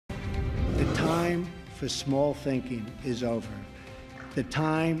time for small thinking is over. The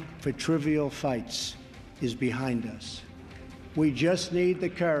time for trivial fights is behind us. We just need the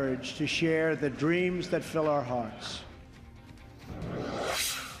courage to share the dreams that fill our hearts.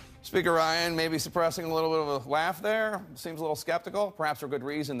 Speaker Ryan maybe suppressing a little bit of a laugh there. Seems a little skeptical, perhaps for good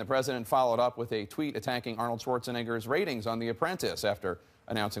reason. The president followed up with a tweet attacking Arnold Schwarzenegger's ratings on The Apprentice after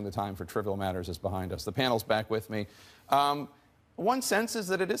announcing the time for trivial matters is behind us. The panel's back with me. One sense is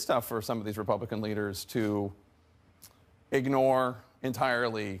that it is tough for some of these Republican leaders to ignore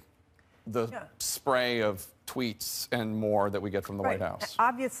entirely the spray of tweets and more that we get from the White House.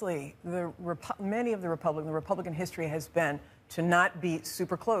 Obviously, many of the Republican history has been to not be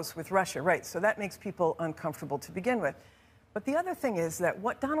super close with Russia, right? So that makes people uncomfortable to begin with. But the other thing is that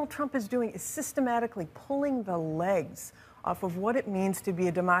what Donald Trump is doing is systematically pulling the legs off of what it means to be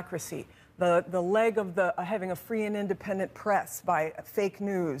a democracy. The leg of having a free and independent press by fake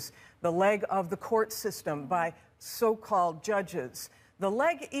news, the leg of the court system by so-called judges, the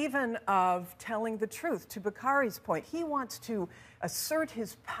leg even of telling the truth. To Bakari's point, he wants to assert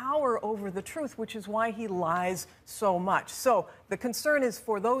his power over the truth, which is why he lies so much. So the concern is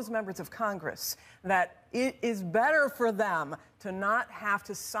for those members of Congress that it is better for them to not have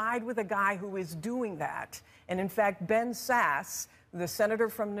to side with a guy who is doing that. And in fact, Ben Sasse, the senator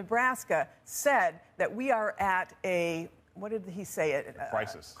from Nebraska, said that we are at a, what did he say? A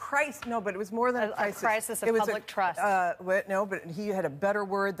crisis. No, but it was more than a crisis. A crisis of public trust. No, but he had a better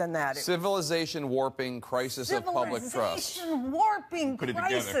word than that. Civilization warping crisis of public trust. Civilization warping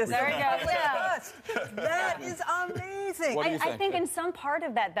crisis. There you go. Yeah. That is amazing. What do you think? I think in some part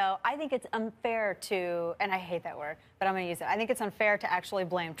of that, though, I think it's unfair to, and I hate that word, but I'm going to use it. I think it's unfair to actually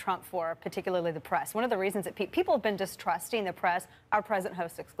blame Trump for, particularly the press. One of the reasons that people have been distrusting the press, our present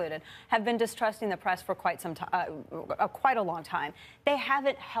host excluded, have been distrusting the press for quite some time, quite a long time. They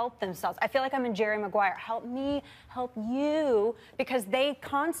haven't helped themselves. I feel like I'm in Jerry Maguire. Help me, help you, because they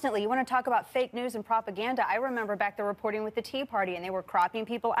constantly, you want to talk about fake news and propaganda. I remember back the reporting with the Tea Party, and they were cropping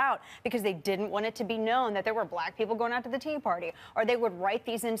people out because they didn't want it to be known that there were black people going out to the Tea Party. Or they would write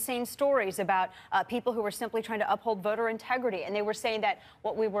these insane stories about people who were simply trying to uphold voter integrity. And they were saying that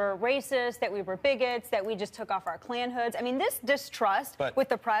we were racist, that we were bigots, that we just took off our Klan hoods. I mean, this distrust with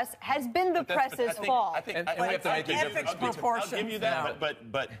the press has been the press's fault. I think we have to make a difference. I'll give you that,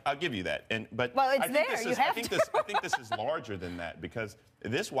 but I'll give you that. Well, it's there. I think this is larger than that, because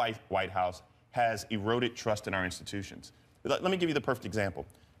this White House has eroded trust in our institutions. Let me give you the perfect example.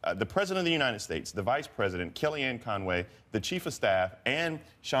 The President of the United States, the Vice President, Kellyanne Conway, the Chief of Staff, and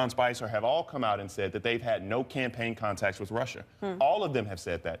Sean Spicer have all come out and said that they've had no campaign contacts with Russia. All of them have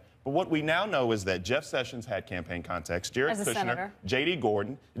said that. But what we now know is that Jeff Sessions had campaign contacts, Jared Kushner, J.D.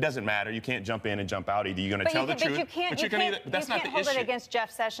 Gordon. It doesn't matter. You can't jump in and jump out. Either you're going to tell the truth, but you can't hold it against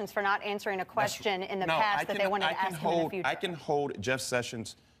Jeff Sessions for not answering a question in the past that they wanted to ask him in the future. I can hold Jeff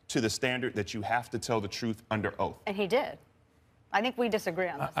Sessions to the standard that you have to tell the truth under oath. And he did. I think we disagree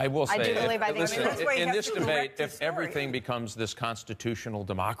on this. I will say, in this debate, if everything becomes this constitutional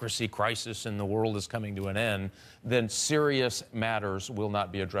democracy crisis and the world is coming to an end, then serious matters will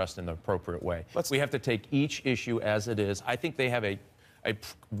not be addressed in the appropriate way. We have to take each issue as it is. I think they have a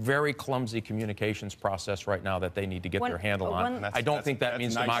very clumsy communications process right now that they need to get their handle on. I don't think that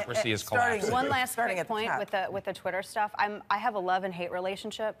means democracy is collapsing. One last point with the Twitter stuff. I have a love and hate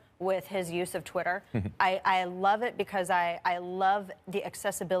relationship with his use of Twitter. I love it because I love the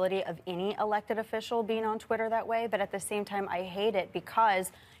accessibility of any elected official being on Twitter that way, but at the same time I hate it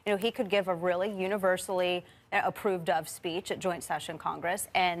because he could give a really universally approved of speech at joint session Congress,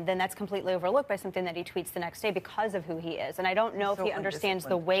 and then that's completely overlooked by something that he tweets the next day because of who he is. And I don't know if he understands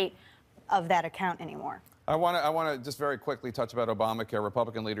the weight of that account anymore. I want to just very quickly touch about Obamacare.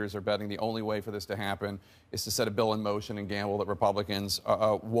 Republican leaders are betting the only way for this to happen is to set a bill in motion and gamble that Republicans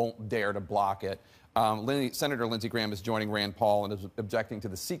won't dare to block it. Senator Lindsey Graham is joining Rand Paul and is objecting to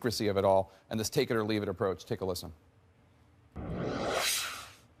the secrecy of it all and this take it or leave it approach. Take a listen.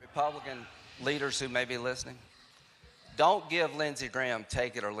 Republican leaders who may be listening, don't give Lindsey Graham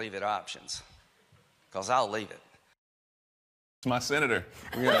take it or leave it options, because I'll leave it. It's my senator.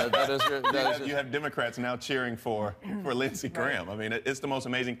 Yeah, that is you have Democrats now cheering for Lindsey Graham. I mean, it's the most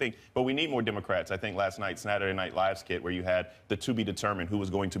amazing thing. But we need more Democrats. I think last night, Saturday Night Live skit where you had the to be determined who was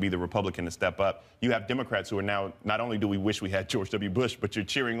going to be the Republican to step up. You have Democrats who are now, not only do we wish we had George W. Bush, but you're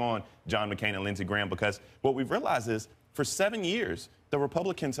cheering on John McCain and Lindsey Graham, because what we've realized is for 7 years, The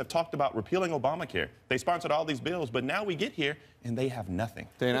Republicans have talked about repealing Obamacare. They sponsored all these bills, but now we get here and they have nothing.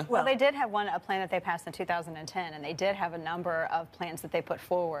 Dana? Well, they did have a plan that they passed in 2010, and they did have a number of plans that they put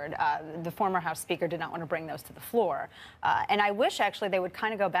forward. The former House Speaker did not want to bring those to the floor. And I wish, actually, they would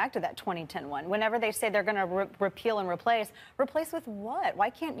kind of go back to that 2010 one. Whenever they say they're going to repeal and replace with what?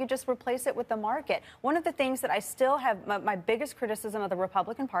 Why can't you just replace it with the market? One of the things that I still have, my biggest criticism of the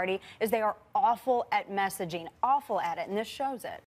Republican Party is they are awful at messaging, awful at it, and this shows it.